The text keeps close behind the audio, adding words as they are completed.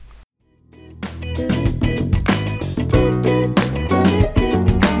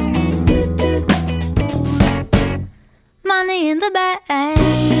Money in the bank.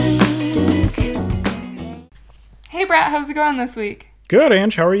 Hey Brett, how's it going this week? Good,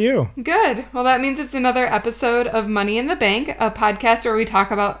 Ange. How are you? Good. Well, that means it's another episode of Money in the Bank, a podcast where we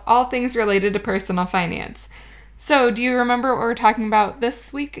talk about all things related to personal finance. So, do you remember what we're talking about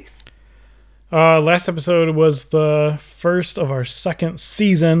this week? Last episode was the first of our second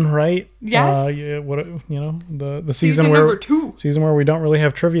season, right? Yes. The Season where number 2. season where we don't really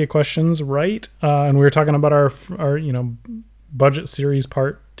have trivia questions, right? And we were talking about our budget series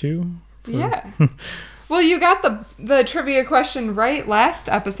part 2. Yeah. Well, you got the trivia question right last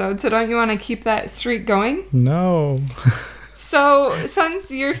episode, so don't you want to keep that streak going? No. So,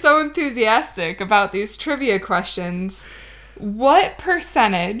 since you're so enthusiastic about these trivia questions, what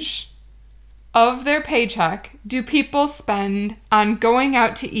percentage of their paycheck do people spend on going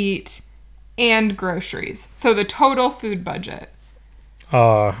out to eat and groceries? So the total food budget.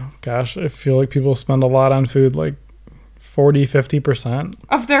 Gosh, I feel like people spend a lot on food, like 40-50%.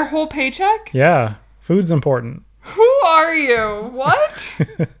 Of their whole paycheck? Yeah, food's important. Who are you? What?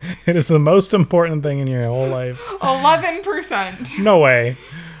 It is the most important thing in your whole life. 11%. No way.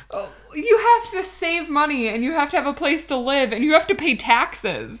 You have to save money, and you have to have a place to live, and you have to pay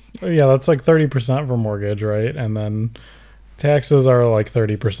taxes. Yeah, that's like 30% for mortgage, right? And then taxes are like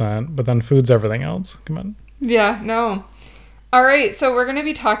 30%, but then food's everything else. Come on. Yeah, no. All right, so we're going to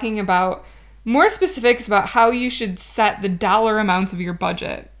be talking about more specifics about how you should set the dollar amounts of your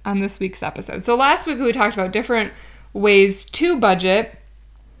budget on this week's episode. So last week we talked about different ways to budget,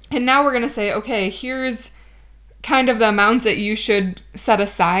 and now we're going to say, okay, here's kind of the amounts that you should set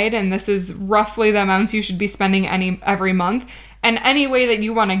aside, and this is roughly the amounts you should be spending every month. And any way that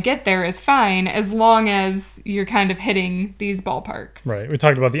you want to get there is fine, as long as you're kind of hitting these ballparks. Right. We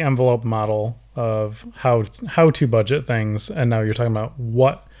talked about the envelope model of how to budget things, and now you're talking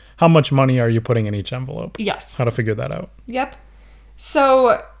about how much money are you putting in each envelope? Yes. How to figure that out. Yep.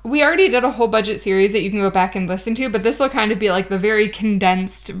 So we already did a whole budget series that you can go back and listen to, but this will kind of be like the very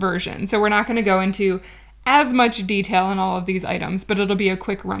condensed version. So we're not going to go into as much detail on all of these items, but it'll be a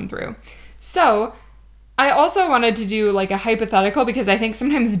quick run through. So I also wanted to do like a hypothetical, because I think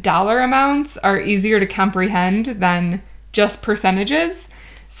sometimes dollar amounts are easier to comprehend than just percentages.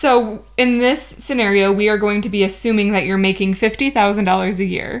 So in this scenario, we are going to be assuming that you're making $50,000 a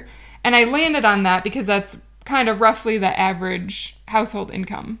year. And I landed on that because that's kind of roughly the average household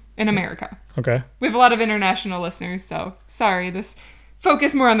income in America. Okay. We have a lot of international listeners, so sorry,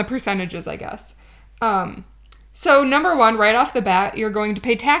 focus more on the percentages, I guess. So number one, right off the bat, you're going to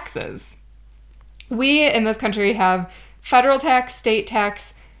pay taxes. We in this country have federal tax, state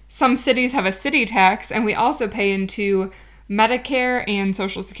tax. Some cities have a city tax, and we also pay into Medicare and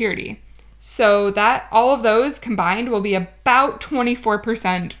Social Security. So that all of those combined will be about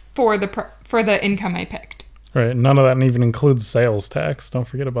 24% for the income I picked. Right. None of that even includes sales tax. Don't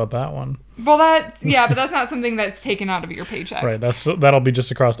forget about that one. Well, but that's not something that's taken out of your paycheck. Right. That'll be just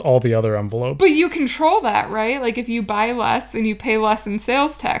across all the other envelopes. But you control that, right? Like if you buy less and you pay less in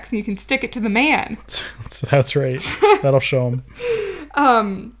sales tax, and you can stick it to the man. That's right. That'll show them.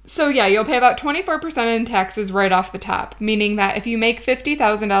 So yeah, you'll pay about 24% in taxes right off the top, meaning that if you make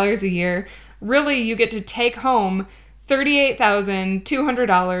 $50,000 a year, really you get to take home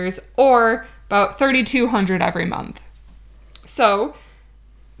 $38,200 or about $3,200 every month. So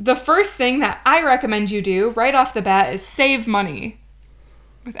the first thing that I recommend you do right off the bat is save money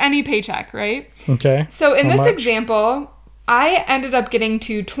with any paycheck, right? Okay. So in How this much? example, I ended up getting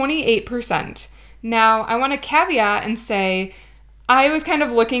to 28%. Now, I want to caveat and say I was kind of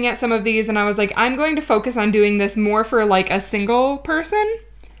looking at some of these and I was like, I'm going to focus on doing this more for like a single person.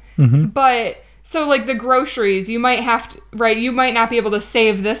 Mm-hmm. But so like the groceries, you might have to, right? You might not be able to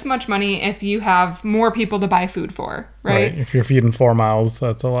save this much money if you have more people to buy food for, right? If you're feeding 4 mouths,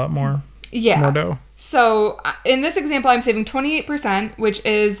 that's a lot more. Yeah. More dough. So in this example, I'm saving 28%, which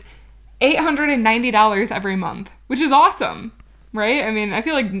is $890 every month, which is awesome, right? I mean, I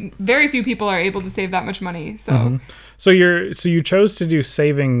feel like very few people are able to save that much money. So, So you chose to do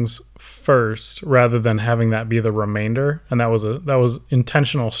savings first rather than having that be the remainder, and that was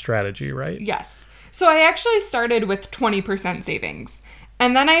intentional strategy, right? Yes. So I actually started with 20% savings.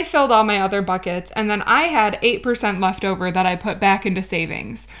 And then I filled all my other buckets, and then I had 8% left over that I put back into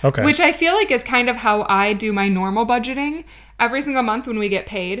savings. Okay. Which I feel like is kind of how I do my normal budgeting. Every single month when we get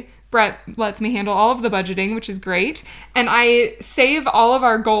paid, Brett lets me handle all of the budgeting, which is great. And I save all of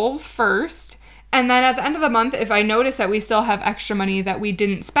our goals first, And then at the end of the month, if I notice that we still have extra money that we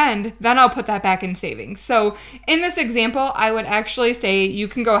didn't spend, then I'll put that back in savings. So in this example, I would actually say you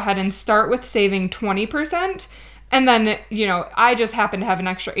can go ahead and start with saving 20%. And then, I just happen to have an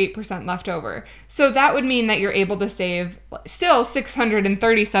extra 8% left over. So that would mean that you're able to save still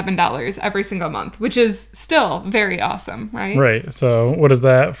 $637 every single month, which is still very awesome, right? Right. So what is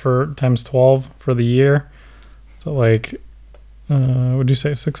that for times 12 for the year? So would you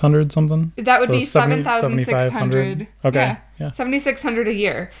say 600 something? That would so be 7,600. Okay. Yeah. 7,600 a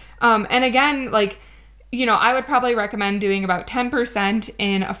year. And again, I would probably recommend doing about 10%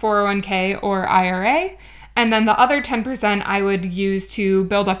 in a 401k or IRA. And then the other 10% I would use to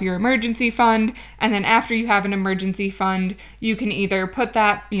build up your emergency fund. And then after you have an emergency fund, you can either put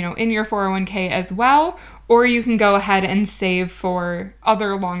that, in your 401k as well, or you can go ahead and save for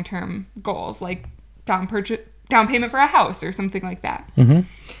other long-term goals like down payment for a house or something like that. Mm-hmm.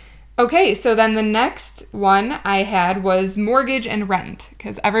 Okay, so then the next one I had was mortgage and rent,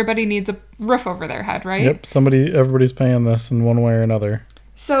 because everybody needs a roof over their head, right? Yep, everybody's paying this in one way or another.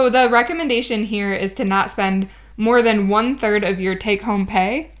 So the recommendation here is to not spend more than 1/3 of your take-home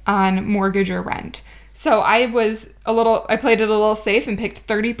pay on mortgage or rent. So I played it a little safe and picked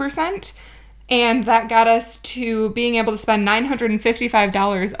 30%, and that got us to being able to spend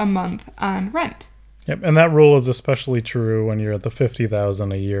 $955 a month on rent. Yep, and that rule is especially true when you're at the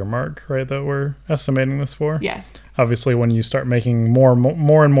 $50,000 a year mark, right? That we're estimating this for. Yes. Obviously, when you start making more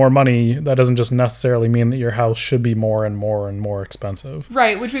and more money, that doesn't just necessarily mean that your house should be more and more expensive.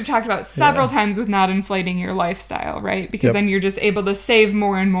 Right, which we've talked about several times with not inflating your lifestyle, right? Because then you're just able to save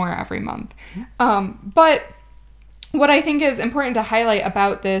more and more every month. But what I think is important to highlight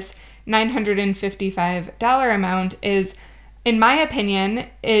about this $955 amount is, in my opinion,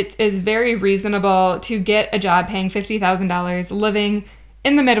 it is very reasonable to get a job paying $50,000 living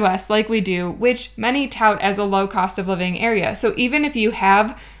in the Midwest like we do, which many tout as a low cost of living area. So even if you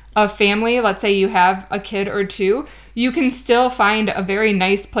have a family, let's say you have a kid or two, you can still find a very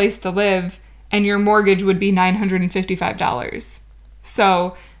nice place to live and your mortgage would be $955.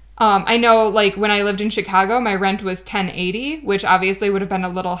 So I know when I lived in Chicago, my rent was $1,080, which obviously would have been a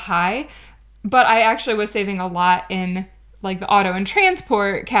little high, but I actually was saving a lot in the auto and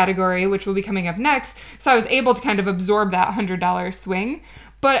transport category, which will be coming up next. So I was able to kind of absorb that $100 swing.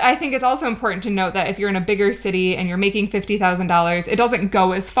 But I think it's also important to note that if you're in a bigger city and you're making $50,000, it doesn't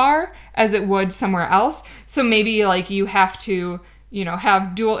go as far as it would somewhere else. So maybe you have to,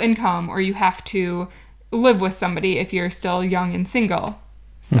 have dual income, or you have to live with somebody if you're still young and single.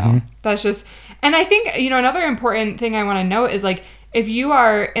 So that's just, and I think, another important thing I want to note is if you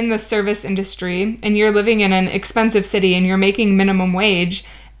are in the service industry and you're living in an expensive city and you're making minimum wage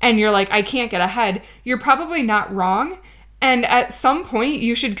and you're I can't get ahead, you're probably not wrong. And at some point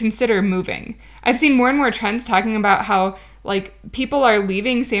you should consider moving. I've seen more and more trends talking about how people are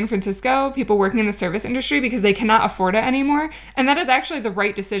leaving San Francisco, people working in the service industry, because they cannot afford it anymore. And that is actually the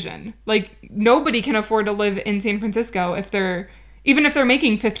right decision. Nobody can afford to live in San Francisco even if they're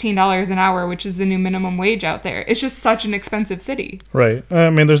making $15 an hour, which is the new minimum wage out there. It's just such an expensive city. Right. I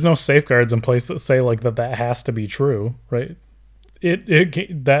mean, there's no safeguards in place that say that has to be true, right?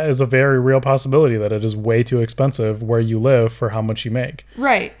 That is a very real possibility that it is way too expensive where you live for how much you make.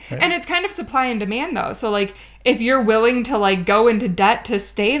 Right. And it's kind of supply and demand, though. So if you're willing to go into debt to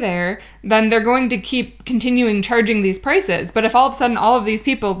stay there, then they're going to keep continuing charging these prices. But if all of a sudden all of these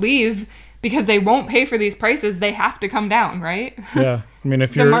people leave because they won't pay for these prices, they have to come down, right? Yeah. I mean,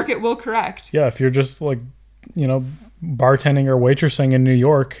 if the market will correct. Yeah. If you're just bartending or waitressing in New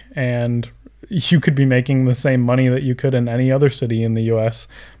York, and you could be making the same money that you could in any other city in the US,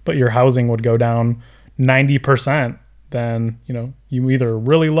 but your housing would go down 90%, then, you either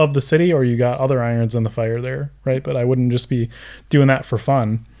really love the city or you got other irons in the fire there, right? But I wouldn't just be doing that for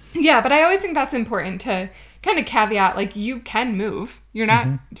fun. Yeah, but I always think that's important to kind of caveat, you can move. You're not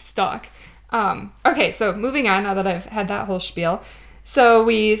stuck. Okay, so moving on, now that I've had that whole spiel. So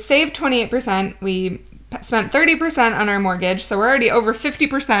we saved 28%. We spent 30% on our mortgage. So we're already over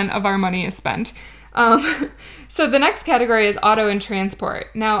 50% of our money is spent. So the next category is auto and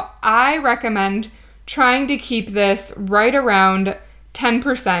transport. Now, I recommend trying to keep this right around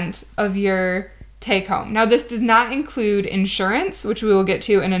 10% of your take home. Now, this does not include insurance, which we will get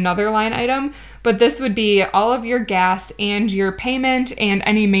to in another line item, but this would be all of your gas and your payment and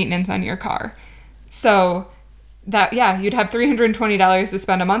any maintenance on your car. So that, you'd have $320 to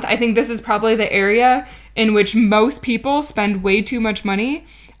spend a month. I think this is probably the area in which most people spend way too much money.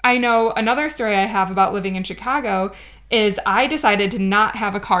 I know another story I have about living in Chicago is I decided to not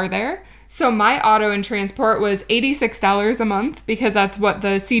have a car there. So my auto and transport was $86 a month because that's what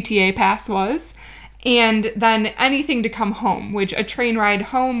the CTA pass was. And then anything to come home, which a train ride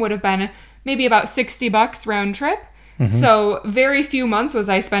home would have been maybe about $60 round trip. So very few months was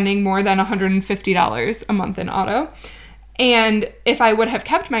I spending more than $150 a month in auto. And if I would have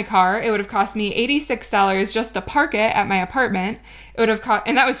kept my car, it would have cost me $86 just to park it at my apartment. It would have cost,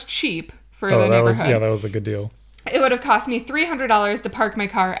 and that was cheap for the neighborhood. That was a good deal. It would have cost me $300 to park my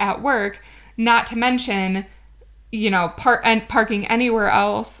car at work, not to mention, parking anywhere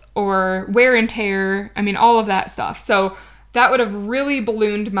else or wear and tear. I mean, all of that stuff. So that would have really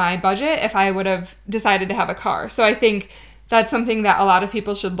ballooned my budget if I would have decided to have a car. So I think that's something that a lot of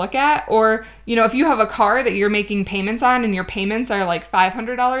people should look at. Or, if you have a car that you're making payments on and your payments are like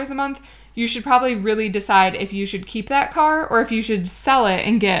 $500 a month, you should probably really decide if you should keep that car or if you should sell it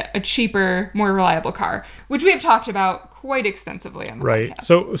and get a cheaper, more reliable car, which we have talked about quite extensively on the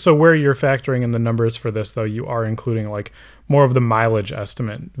podcast. So where you're factoring in the numbers for this, though, you are including like more of the mileage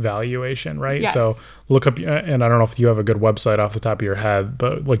estimate valuation, right? Yes. So look up, and I don't know if you have a good website off the top of your head,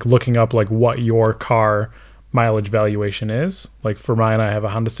 but like looking up like what your car mileage valuation is. Like for mine, I have a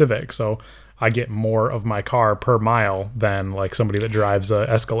Honda Civic, so I get more of my car per mile than like somebody that drives a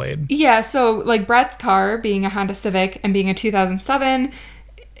Escalade. Yeah, so like Brett's car being a Honda Civic and being a 2007,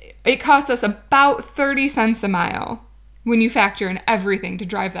 it costs us about 30 cents a mile when you factor in everything to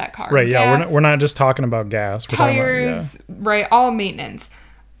drive that car. Right, yeah, gas, we're not just talking about gas. We're tires, talking about, right, all maintenance.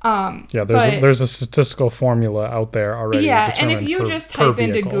 There's a statistical formula out there already. Yeah, and if you just type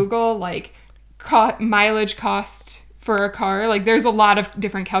into Google like mileage cost for a car, like there's a lot of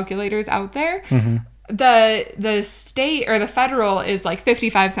different calculators out there. The state or the federal is like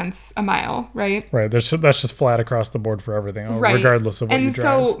 55 cents a mile, right? Right. That's just flat across the board for everything, right, regardless of what you drive.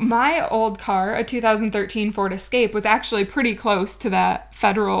 And so my old car, a 2013 Ford Escape, was actually pretty close to that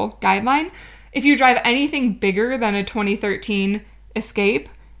federal guideline. If you drive anything bigger than a 2013 Escape,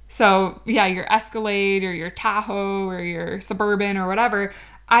 so yeah, your Escalade or your Tahoe or your Suburban or whatever,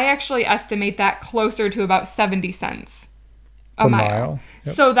 I actually estimate that closer to about 70 cents a mile.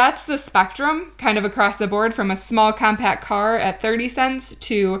 Yep. So that's the spectrum kind of across the board, from a small compact car at 30 cents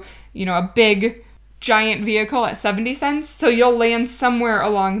to, a big giant vehicle at 70 cents. So you'll land somewhere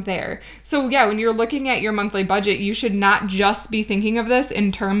along there. So yeah, when you're looking at your monthly budget, you should not just be thinking of this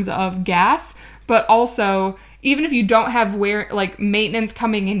in terms of gas, but also even if you don't have maintenance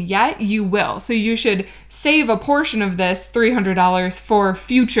coming in yet, you will. So you should save a portion of this $300 for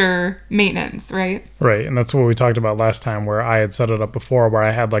future maintenance, right? Right, and that's what we talked about last time, where I had set it up before, where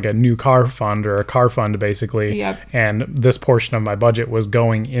I had like a new car fund or a car fund basically, yep. And this portion of my budget was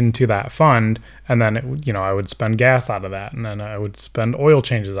going into that fund, and then I would spend gas out of that, and then I would spend oil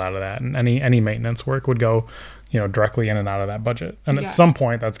changes out of that, and any maintenance work would go directly in and out of that budget. And at some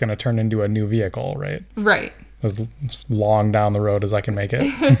point, that's going to turn into a new vehicle, right? Right. As long down the road as I can make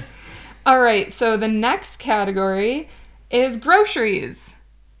it. All right. So the next category is groceries.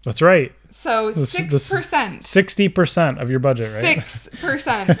 That's right. So 6%. 60% of your budget, right?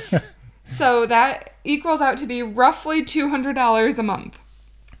 6%. So that equals out to be roughly $200 a month.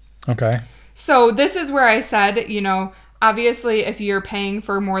 Okay. So this is where I said, obviously, if you're paying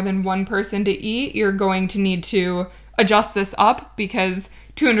for more than one person to eat, you're going to need to adjust this up, because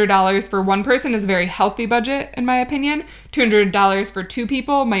 $200 for one person is a very healthy budget, in my opinion. $200 for two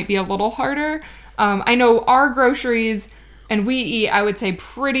people might be a little harder. I know our groceries, and we eat, I would say,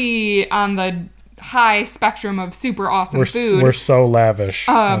 pretty on the high spectrum of super awesome food. We're so lavish.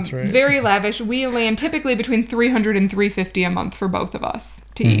 That's right. Very lavish. We land typically between $300 and $350 a month for both of us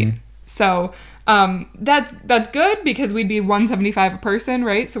to eat. So that's good, because we'd be $175 a person,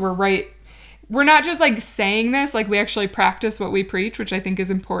 right? So we're right. We're not just like saying this, like we actually practice what we preach, which I think is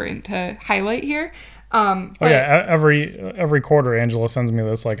important to highlight here. Every quarter Angela sends me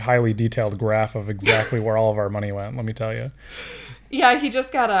this like highly detailed graph of exactly where all of our money went, let me tell you. Yeah, he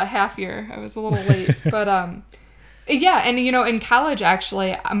just got a half year. I was a little late, but yeah, and in college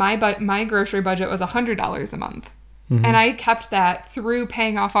actually, my grocery budget was $100 a month. And I kept that through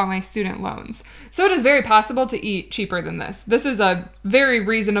paying off all my student loans. So it is very possible to eat cheaper than this. This is a very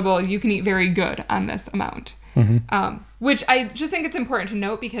reasonable, you can eat very good on this amount. Which I just think it's important to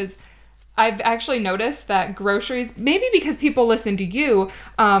note, because I've actually noticed that groceries, maybe because people listen to you,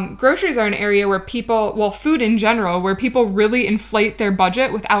 groceries are an area where food in general, where people really inflate their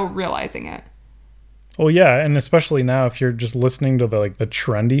budget without realizing it. Well, yeah, and especially now, if you're just listening to the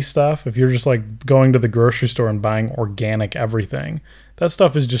trendy stuff, if you're just like going to the grocery store and buying organic everything, that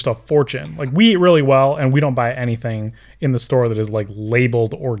stuff is just a fortune. Like, we eat really well, and we don't buy anything in the store that is like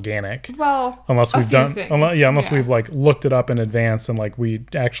labeled organic. Well, unless we've unless we've like looked it up in advance and like we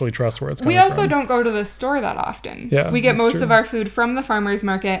actually trust where it's coming from. We also from. don't go to the store that often. Yeah, we get most true. of our food from the farmers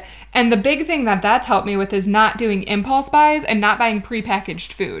market, and the big thing that's helped me with is not doing impulse buys and not buying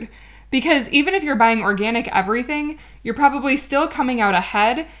prepackaged food. Because even if you're buying organic everything, you're probably still coming out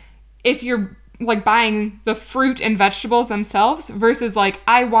ahead if you're like buying the fruit and vegetables themselves versus like,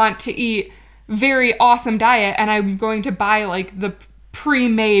 I want to eat very awesome diet and I'm going to buy like the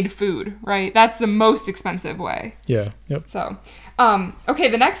pre-made food, right? That's the most expensive way. Yeah. Yep. So, okay,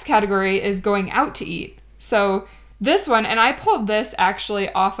 the next category is going out to eat. So this one, and I pulled this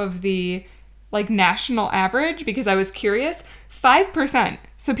actually off of the like national average because I was curious, 5%.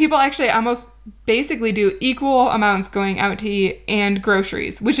 So people actually almost basically do equal amounts going out to eat and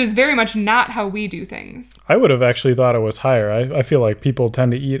groceries, which is very much not how we do things. I would have actually thought it was higher. I feel like people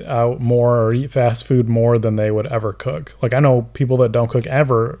tend to eat out more or eat fast food more than they would ever cook. Like, I know people that don't cook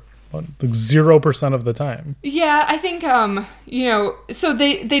ever, like 0% of the time. Yeah, I think, so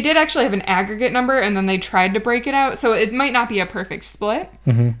they did actually have an aggregate number and then they tried to break it out. So it might not be a perfect split.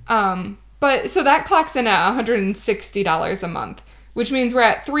 Mm-hmm. But so that clocks in at $160 a month, which means we're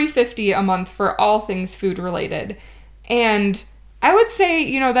at $350 a month for all things food related. And I would say,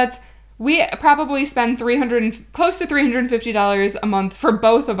 we probably spend close to $350 a month for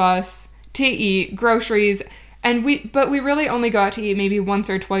both of us to eat groceries, but we really only go out to eat maybe once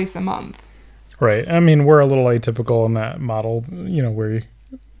or twice a month. Right. I mean, we're a little atypical in that model, where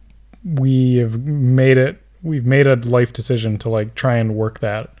we've made a life decision to like try and work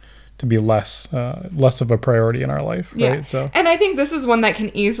that to be less of a priority in our life, right? Yeah. So, and I think this is one that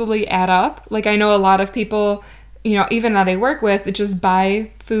can easily add up. Like, I know a lot of people, even that I work with, just buy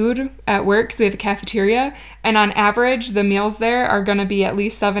food at work because we have a cafeteria, and on average, the meals there are going to be at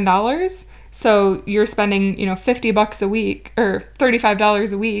least $7. So you're spending, $50 a week or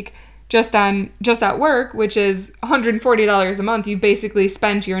 $35 a week just at work, which is $140 a month. You've basically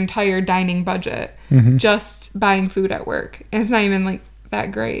spent your entire dining budget just buying food at work, and it's not even like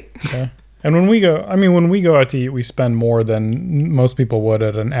that great. Okay. And when we go out to eat, we spend more than most people would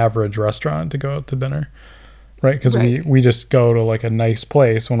at an average restaurant to go out to dinner, right? Because we just go to like a nice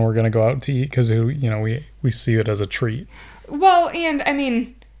place when we're going to go out to eat because we see it as a treat. Well, and I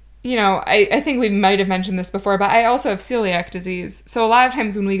mean, I think we might have mentioned this before, but I also have celiac disease. So a lot of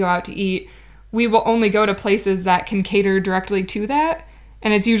times when we go out to eat, we will only go to places that can cater directly to that,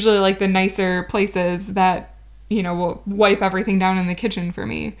 and it's usually like the nicer places that will wipe everything down in the kitchen for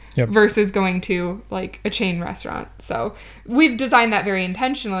me versus going to like a chain restaurant. So we've designed that very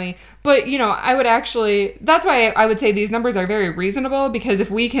intentionally. But, that's why I would say these numbers are very reasonable, because if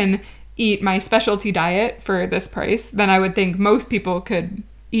we can eat my specialty diet for this price, then I would think most people could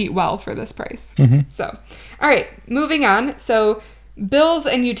eat well for this price. Mm-hmm. So, all right, moving on. So bills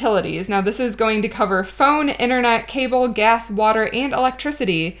and utilities. Now this is going to cover phone, internet, cable, gas, water, and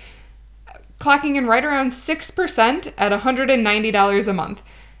electricity, clocking in right around 6% at $190 a month.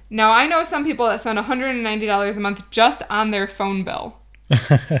 Now, I know some people that spend $190 a month just on their phone bill.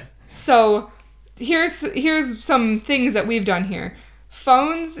 So here's some things that we've done here.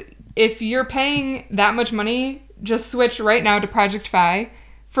 Phones, if you're paying that much money, just switch right now to Project Fi.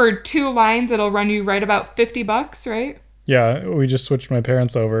 For 2 lines, it'll run you right about $50, right? Yeah, we just switched my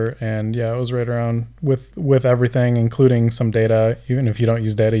parents over, and it was right around with everything, including some data. Even if you don't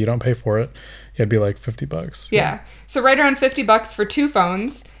use data, you don't pay for it. It'd be like $50. Yeah. So right around $50 for 2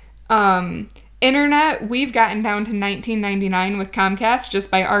 phones. Internet, we've gotten down to $19.99 with Comcast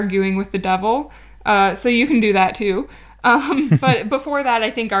just by arguing with the devil. So you can do that too. But before that,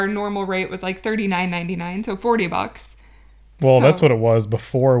 I think our normal rate was like $39.99, so $40. Well, that's what it was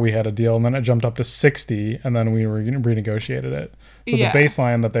before we had a deal, and then it jumped up to $60, and then we renegotiated it. So the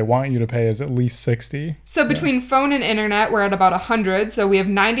baseline that they want you to pay is at least $60. So between phone and internet, we're at about $100, so we have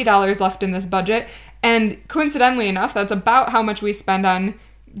 $90 left in this budget. And coincidentally enough, that's about how much we spend on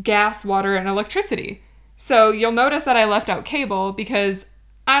gas, water, and electricity. So you'll notice that I left out cable because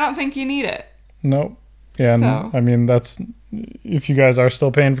I don't think you need it. Nope. Yeah, so. And that's, if you guys are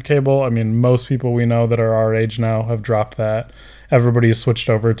still paying for cable, most people we know that are our age now have dropped that. Everybody's switched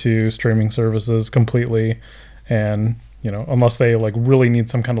over to streaming services completely. And, unless they like really need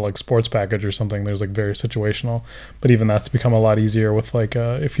some kind of like sports package or something, there's like very situational. But even that's become a lot easier with like,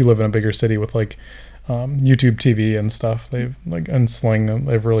 if you live in a bigger city with like YouTube TV and stuff, and Sling,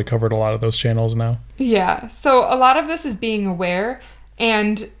 they've really covered a lot of those channels now. Yeah. So a lot of this is being aware.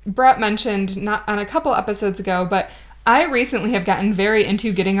 And Brett mentioned not on a couple episodes ago, but I recently have gotten very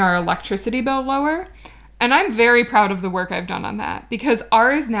into getting our electricity bill lower. And I'm very proud of the work I've done on that because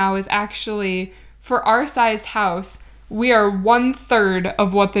ours now is actually, for our sized house, we are 1/3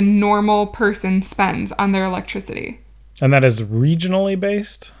 of what the normal person spends on their electricity. And that is regionally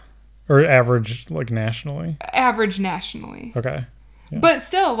based or average, like nationally? Average nationally. Okay. Yeah. But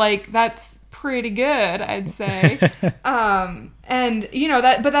still, like, that's pretty good, I'd say. And, you know,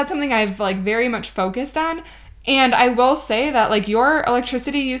 but that's something I've, like, very much focused on. And I will say that, like, your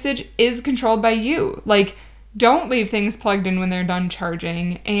electricity usage is controlled by you. Like, don't leave things plugged in when they're done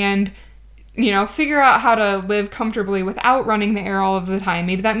charging. And, you know, figure out how to live comfortably without running the air all of the time.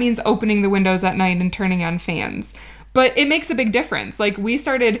 Maybe that means opening the windows at night and turning on fans. But it makes a big difference. Like, we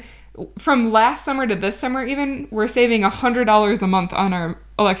started, from last summer to this summer even, we're saving $100 a month on our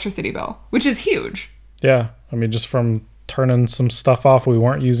electricity bill, which is huge. Yeah. I mean, just from turning some stuff off we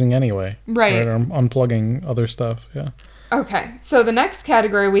weren't using anyway. Right. Or unplugging other stuff. Yeah. Okay. So the next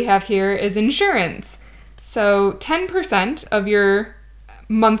category we have here is insurance. So 10% of your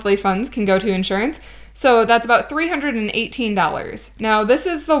monthly funds can go to insurance. So that's about $318. Now, this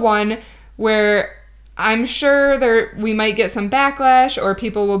is the one where I'm sure we might get some backlash or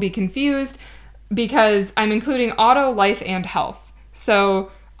people will be confused because I'm including auto, life, and health.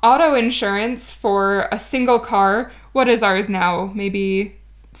 So auto insurance for a single car, what is ours now? Maybe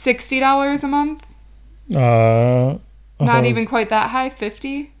 $60 a month? Not even quite that high,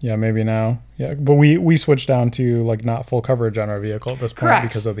 50? Yeah, maybe now. Yeah, but we switched down to like not full coverage on our vehicle at this point. Correct.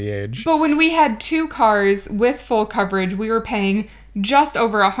 Because of the age. But when we had 2 cars with full coverage, we were paying just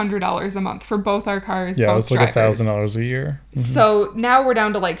over $100 a month for both our cars. Yeah, both it's like drivers. $1,000 a year. Mm-hmm. So now we're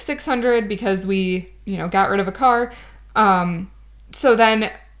down to like $600 because we, you know, got rid of a car. So then,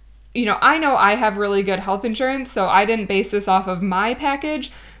 you know I have really good health insurance, so I didn't base this off of my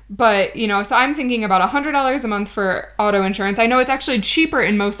package. But, you know, so I'm thinking about $100 a month for auto insurance. I know it's actually cheaper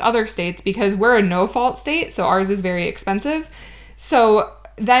in most other states because we're a no-fault state, so ours is very expensive. So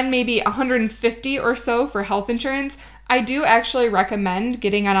then maybe $150 or so for health insurance. I do actually recommend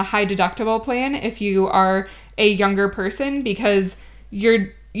getting on a high deductible plan if you are a younger person because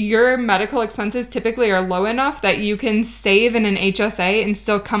your medical expenses typically are low enough that you can save in an HSA and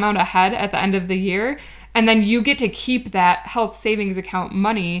still come out ahead at the end of the year. And then you get to keep that health savings account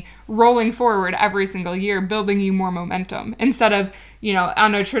money rolling forward every single year, building you more momentum. Instead of, you know,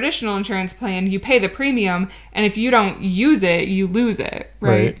 on a traditional insurance plan, you pay the premium, and if you don't use it, you lose it,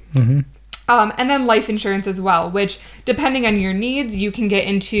 right? Mm-hmm. And then life insurance as well, which depending on your needs, you can get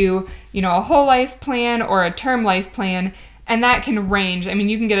into, you know, a whole life plan or a term life plan. And that can range. I mean,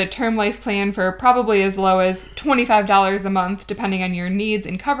 you can get a term life plan for probably as low as $25 a month, depending on your needs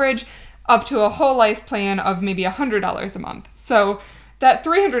and coverage, up to a whole life plan of maybe $100 a month. So that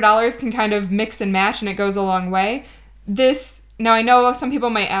 $300 can kind of mix and match, and it goes a long way. Now I know some people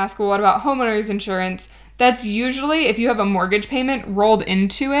might ask, well, what about homeowners insurance? That's usually, if you have a mortgage payment rolled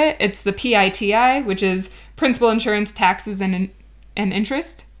into it, it's the PITI, which is principal, insurance, taxes, and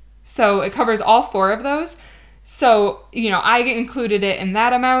interest. So it covers all 4 of those. So, you know, I included it in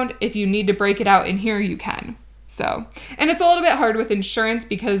that amount. If you need to break it out in here, you can. So, and it's a little bit hard with insurance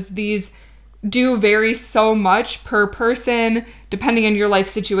because these do vary so much per person depending on your life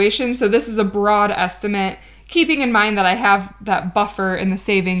situation. So this is a broad estimate, keeping in mind that I have that buffer in the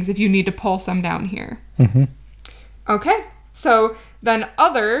savings if you need to pull some down here. Mm-hmm. Okay, so then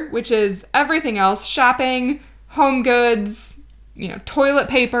other, which is everything else, shopping, home goods, you know, toilet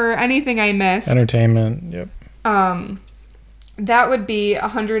paper, anything I missed. Entertainment, yep. That would be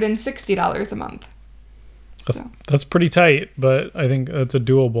 $160 a month. So. That's pretty tight, but I think that's a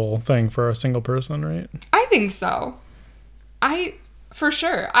doable thing for a single person, right? I think so. For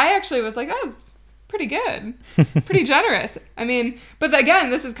sure. I actually was like, oh, pretty good. Pretty generous. I mean, but again,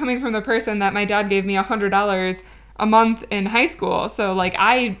 this is coming from the person that my dad gave me $100 a month in high school. So, like,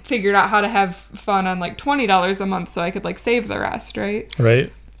 I figured out how to have fun on, like, $20 a month so I could, like, save the rest, right?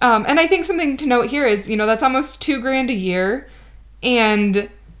 Right. And I think something to note here is, you know, that's almost $2,000 a year.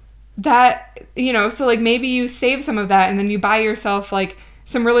 And that, you know, so, like, maybe you save some of that and then you buy yourself, like,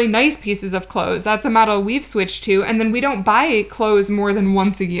 some really nice pieces of clothes. That's a model we've switched to. And then we don't buy clothes more than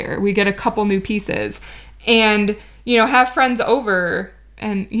once a year. We get a couple new pieces. And, you know, have friends over.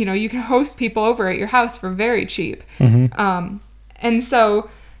 And, you know, you can host people over at your house for very cheap. Mm-hmm. And so,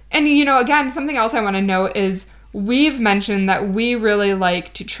 and, you know, again, something else I want to note is we've mentioned that we really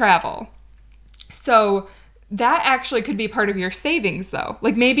like to travel. So that actually could be part of your savings, though.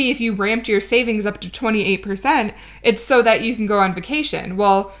 Like, maybe if you ramped your savings up to 28%, it's so that you can go on vacation.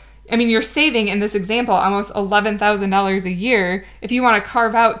 Well, I mean, you're saving, in this example, almost $11,000 a year. If you want to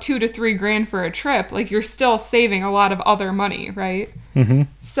carve out $2,000 to $3,000 for a trip, like, you're still saving a lot of other money, right? Mm-hmm.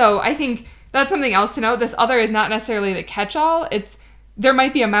 So I think that's something else to note. This other is not necessarily the catch-all. There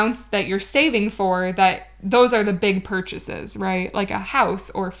might be amounts that you're saving for that those are the big purchases, right? Like a house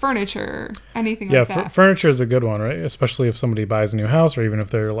or furniture, anything like that. Yeah, furniture is a good one, right? Especially if somebody buys a new house or even if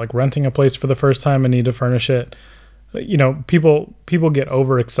they're like renting a place for the first time and need to furnish it. You know, people get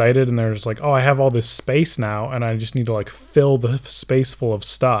overexcited and they're just like, oh, I have all this space now and I just need to like fill the space full of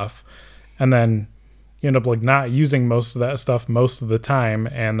stuff. And then you end up like not using most of that stuff most of the time,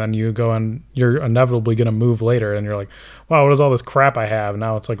 and then you go and you're inevitably going to move later and you're like, wow, what is all this crap I have?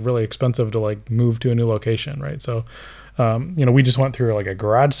 Now it's like really expensive to like move to a new location, right? So you know, we just went through like a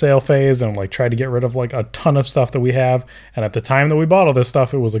garage sale phase and like tried to get rid of like a ton of stuff that we have, and at the time that we bought all this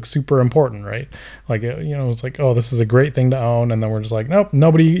stuff, it was like super important, right? Like you know, it's like, oh, this is a great thing to own, and then we're just like, nope,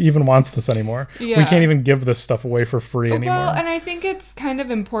 nobody even wants this anymore. We can't even give this stuff away for free anymore. Well, and I think it's kind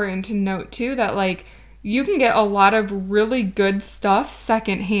of important to note too that like you can get a lot of really good stuff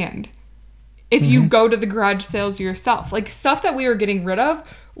secondhand if you go to the garage sales yourself. Like stuff that we were getting rid of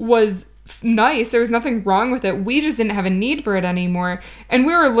was nice. There was nothing wrong with it. We just didn't have a need for it anymore. And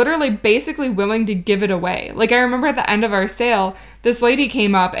we were literally basically willing to give it away. Like I remember at the end of our sale, this lady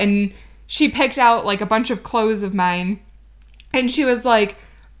came up and she picked out like a bunch of clothes of mine. And she was like,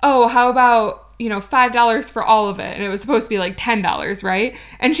 oh, how about, you know, $5 for all of it? And it was supposed to be like $10, right?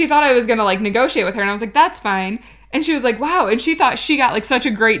 And she thought I was going to like negotiate with her. And I was like, that's fine. And she was like, wow. And she thought she got like such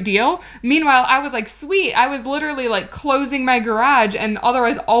a great deal. Meanwhile, I was like, sweet. I was literally like closing my garage and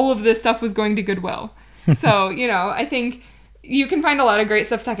otherwise all of this stuff was going to Goodwill. So, you know, I think you can find a lot of great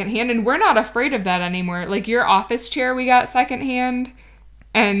stuff secondhand and we're not afraid of that anymore. Like your office chair we got secondhand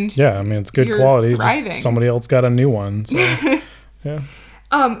and yeah, I mean, it's good quality. Just somebody else got a new one. So, yeah.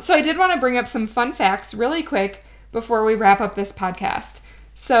 So I did want to bring up some fun facts really quick before we wrap up this podcast.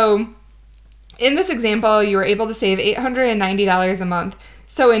 So in this example, you were able to save $890 a month.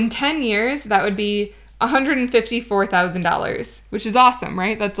 So in 10 years, that would be $154,000, which is awesome,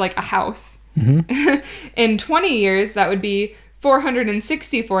 right? That's like a house. Mm-hmm. In 20 years, that would be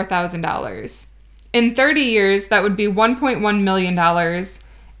 $464,000. In 30 years, that would be $1.1 million.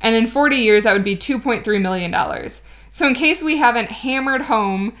 And in 40 years, that would be $2.3 million. So in case we haven't hammered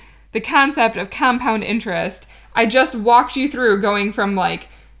home the concept of compound interest, I just walked you through going from like,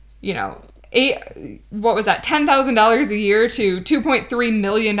 you know, $10,000 a year to $2.3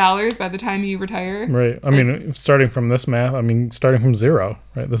 million by the time you retire. Right. I mean, starting from this math, I mean, starting from zero,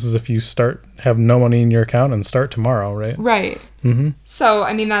 right? This is if you have no money in your account and start tomorrow, right? Right. Mm-hmm. So,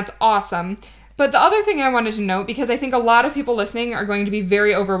 I mean, that's awesome. But the other thing I wanted to note, because I think a lot of people listening are going to be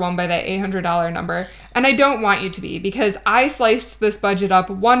very overwhelmed by that $800 number, and I don't want you to be, because I sliced this budget up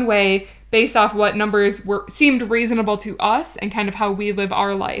one way based off what numbers seemed reasonable to us and kind of how we live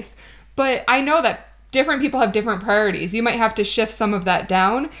our life. But I know that different people have different priorities. You might have to shift some of that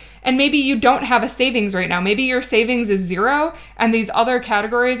down. And maybe you don't have a savings right now. Maybe your savings is zero and these other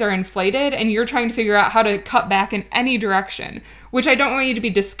categories are inflated and you're trying to figure out how to cut back in any direction, which I don't want you to be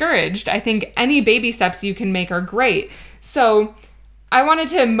discouraged. I think any baby steps you can make are great. So I wanted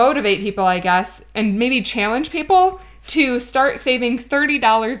to motivate people, I guess, and maybe challenge people to start saving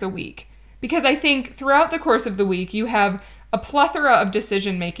 $30 a week. Because I think throughout the course of the week, you have a plethora of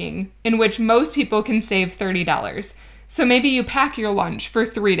decision making in which most people can save $30. So maybe you pack your lunch for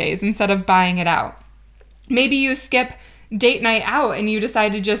 3 days instead of buying it out. Maybe you skip date night out and you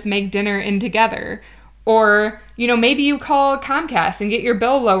decide to just make dinner in together. Or, you know, maybe you call Comcast and get your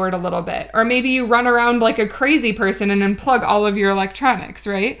bill lowered a little bit. Or maybe you run around like a crazy person and unplug all of your electronics,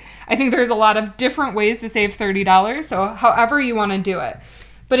 right? I think there's a lot of different ways to save $30, so however you want to do it.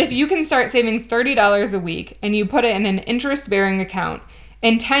 But if you can start saving $30 a week and you put it in an interest-bearing account,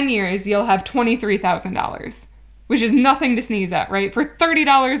 in 10 years, you'll have $23,000, which is nothing to sneeze at, right? For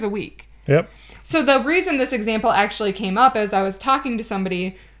 $30 a week. Yep. So the reason this example actually came up is I was talking to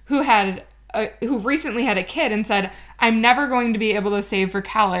somebody who recently had a kid and said, I'm never going to be able to save for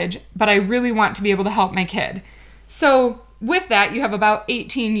college, but I really want to be able to help my kid. So with that, you have about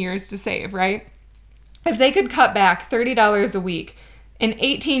 18 years to save, right? If they could cut back $30 a week, in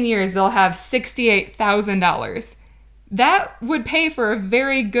 18 years, they'll have $68,000. That would pay for a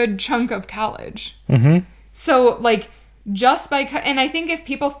very good chunk of college. Mm-hmm. So, like, just by... And I think if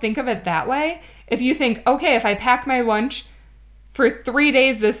people think of it that way, if you think, okay, if I pack my lunch for 3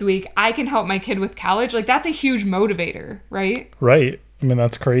 days this week, I can help my kid with college, like, that's a huge motivator, right? Right. I mean,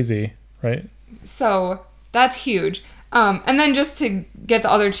 that's crazy, right? So, that's huge. And then just to get the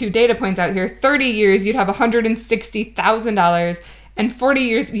other two data points out here, 30 years, you'd have $160,000, and 40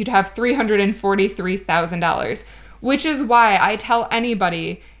 years, you'd have $343,000, which is why I tell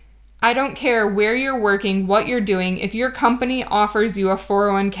anybody, I don't care where you're working, what you're doing, if your company offers you a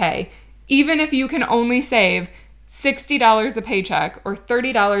 401k, even if you can only save $60 a paycheck or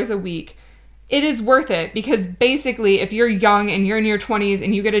 $30 a week, it is worth it, because basically if you're young and you're in your 20s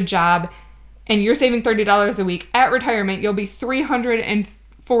and you get a job and you're saving $30 a week, at retirement you'll be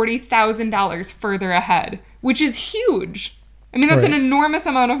 $340,000 further ahead, which is huge. I mean, that's an enormous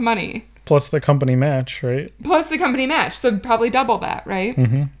amount of money. Plus the company match, right? Plus the company match, so probably double that, right?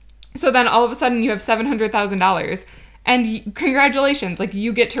 Mm-hmm. So then all of a sudden you have $700,000, and congratulations, like,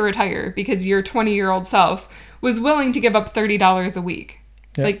 you get to retire because your 20-year-old self was willing to give up $30 a week.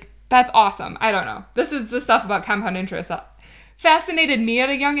 Yep. Like, that's awesome. I don't know. This is the stuff about compound interest that fascinated me at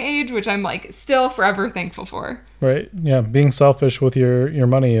a young age, which I'm, like, still forever thankful for. Right. Yeah. Being selfish with your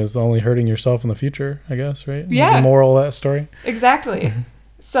money is only hurting yourself in the future, I guess, right? Yeah. There's the moral of that story. Exactly.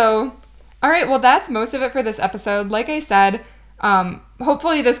 So, all right. Well, that's most of it for this episode. Like I said,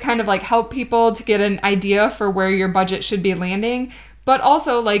 hopefully this kind of, like, helped people to get an idea for where your budget should be landing. But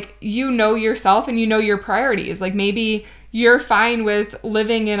also, like, you know yourself and you know your priorities. Like, maybe you're fine with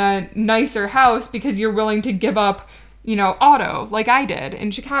living in a nicer house because you're willing to give up, you know, auto, like I did in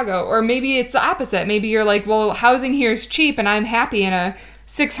Chicago. Or maybe it's the opposite. Maybe you're like, well, housing here is cheap and I'm happy in a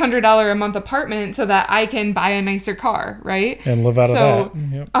 $600 a month apartment so that I can buy a nicer car, right? And live out of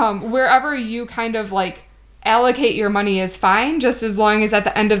that. Yep. Wherever you kind of, like, allocate your money is fine, just as long as at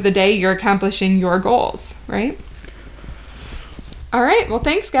the end of the day you're accomplishing your goals, right? All right. Well,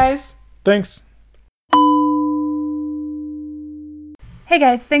 thanks, guys. Thanks. Hey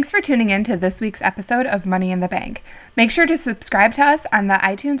guys, thanks for tuning in to this week's episode of Money in the Bank. Make sure to subscribe to us on the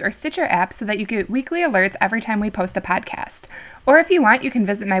iTunes or Stitcher app so that you get weekly alerts every time we post a podcast. Or if you want, you can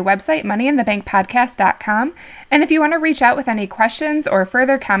visit my website, moneyinthebankpodcast.com. And if you want to reach out with any questions or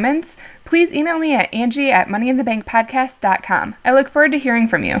further comments, please email me at Angie@moneyinthebankpodcast.com. I look forward to hearing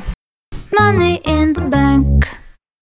from you. Money in the bank.